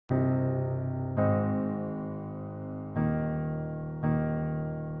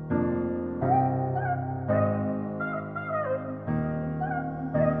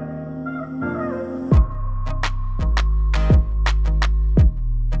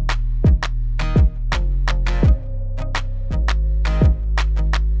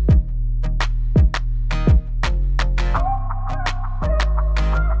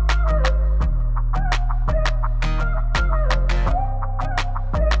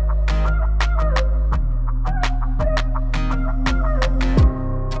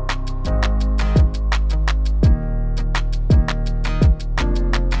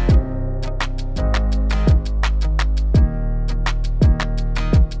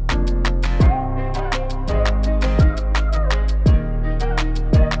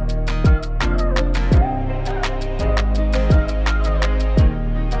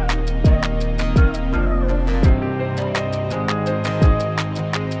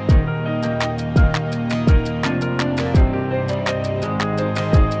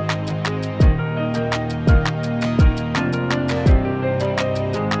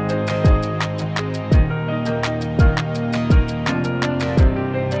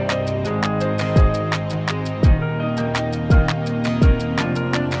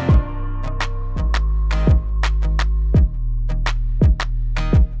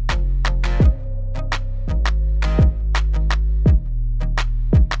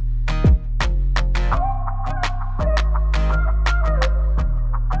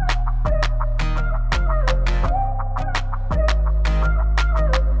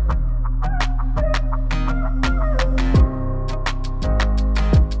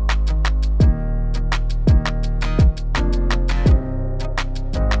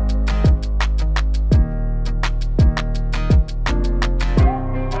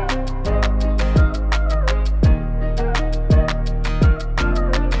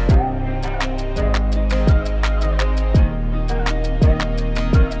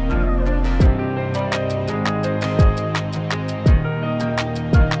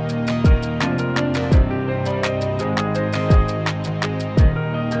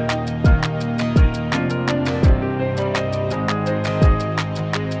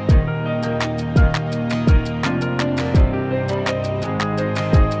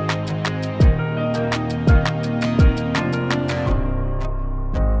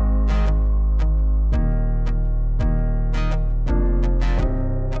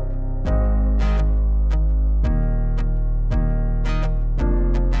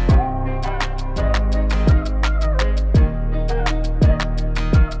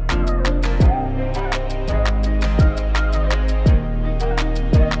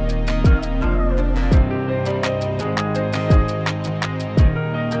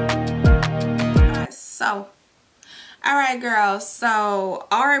y'all, so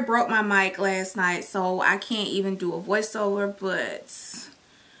I already broke my mic last night, so I can't even do a voiceover, but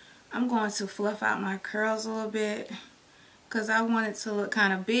I'm going to fluff out my curls a little bit because I want it to look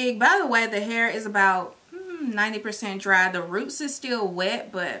kind of big. By the way, the hair is about 90% dry. The roots is still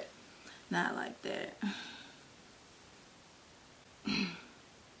wet, but not like that.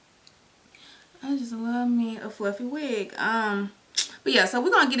 I just love me a fluffy wig. But yeah, so we're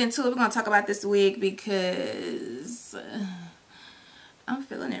gonna get into it. We're gonna talk about this wig because I'm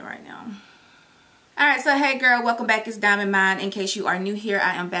feeling it right now. Alright, so hey girl, welcome back. It's Diamond Mind. In case you are new here,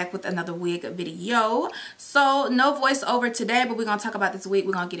 I am back with another wig video. So no voiceover today, but we're gonna talk about this wig.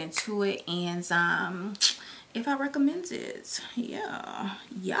 We're gonna get into it and if I recommend it.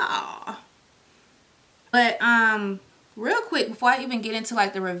 Yeah. But real quick, before I even get into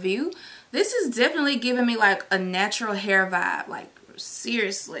like the review, this is definitely giving me like a natural hair vibe, like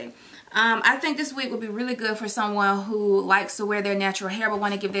seriously. I think this wig would be really good for someone who likes to wear their natural hair but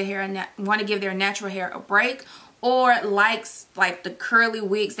want to give their natural hair a break, or likes like the curly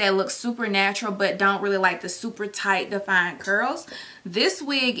wigs that look super natural but don't really like the super tight defined curls. This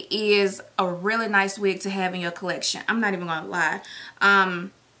wig is a really nice wig to have in your collection. I'm not even gonna lie.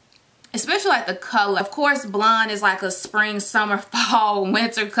 Especially like the color. Of course, blonde is like a spring, summer, fall,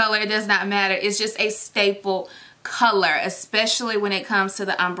 winter color. It does not matter. It's just a staple color, especially when it comes to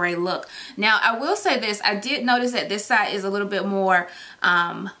the ombre look. Now, I will say this. I did notice that this side is a little bit more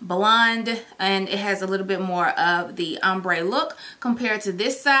blonde, and it has a little bit more of the ombre look compared to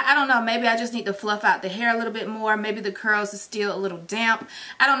this side. I don't know. Maybe I just need to fluff out the hair a little bit more. Maybe the curls is still a little damp.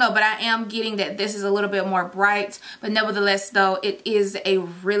 I don't know, but I am getting that this is a little bit more bright. But nevertheless, though, it is a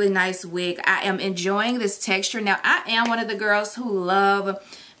really nice wig. I am enjoying this texture. Now, I am one of the girls who love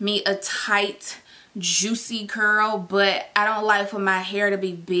me a tight, juicy curl, but I don't like for my hair to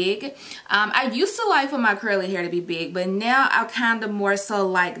be big. I used to like for my curly hair to be big, but now I kind of more so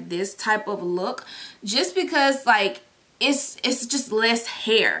like this type of look, just because like it's just less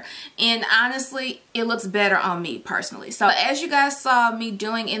hair, and honestly it looks better on me personally. So as you guys saw me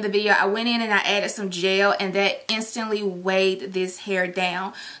doing in the video, I went in and I added some gel, and that instantly weighed this hair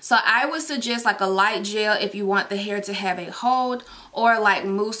down. So I would suggest like a light gel if you want the hair to have a hold, or like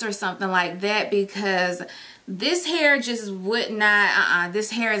mousse or something like that, because this hair just would not,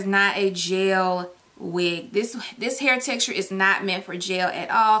 this hair is not a gel wig. This hair texture is not meant for gel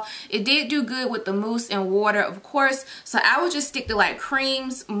at all. It did do good with the mousse and water, of course, so I would just stick to like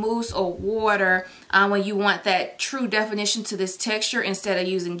creams, mousse, or water when you want that true definition to this texture, instead of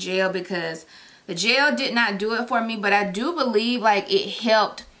using gel, because the gel did not do it for me. But I do believe like it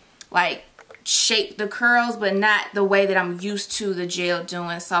helped like shape the curls, but not the way that I'm used to the gel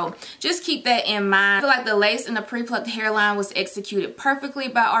doing. So just keep that in mind. I feel like the lace and the pre-plucked hairline was executed perfectly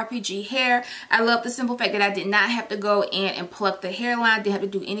by RPGhair. I love the simple fact that I did not have to go in and pluck the hairline, didn't have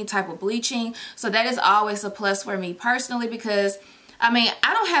to do any type of bleaching. So that is always a plus for me personally, because I mean,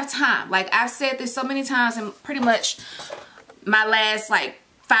 I don't have time. Like I've said this so many times in pretty much my last like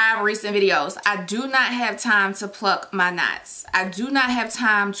 5 recent videos. I do not have time to pluck my knots. I do not have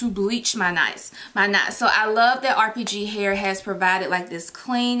time to bleach my knots. So I love that RPGhair has provided like this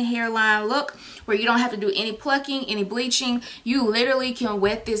clean hairline look where you don't have to do any plucking, any bleaching. You literally can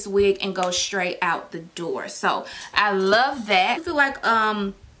wet this wig and go straight out the door. So I love that. I feel like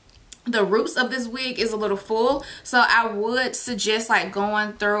the roots of this wig is a little full, so I would suggest like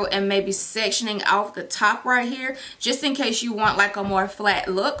going through and maybe sectioning off the top right here, just in case you want like a more flat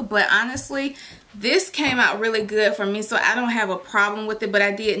look. But honestly, this came out really good for me, so I don't have a problem with it. But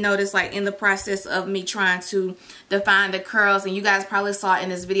I did notice like in the process of me trying to define the curls, and you guys probably saw in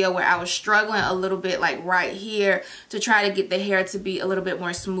this video where I was struggling a little bit like right here to try to get the hair to be a little bit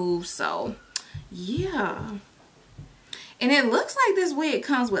more smooth. So yeah. And it looks like this wig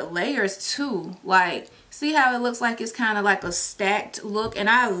comes with layers too. Like, see how it looks like it's kind of like a stacked look? And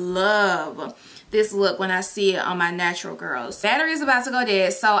I love this look when I see it on my natural girls. Battery is about to go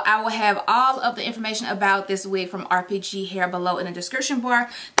dead, so I will have all of the information about this wig from RPGhair below in the description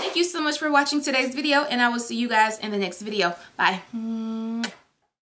bar. Thank you so much for watching today's video, and I will see you guys in the next video. Bye.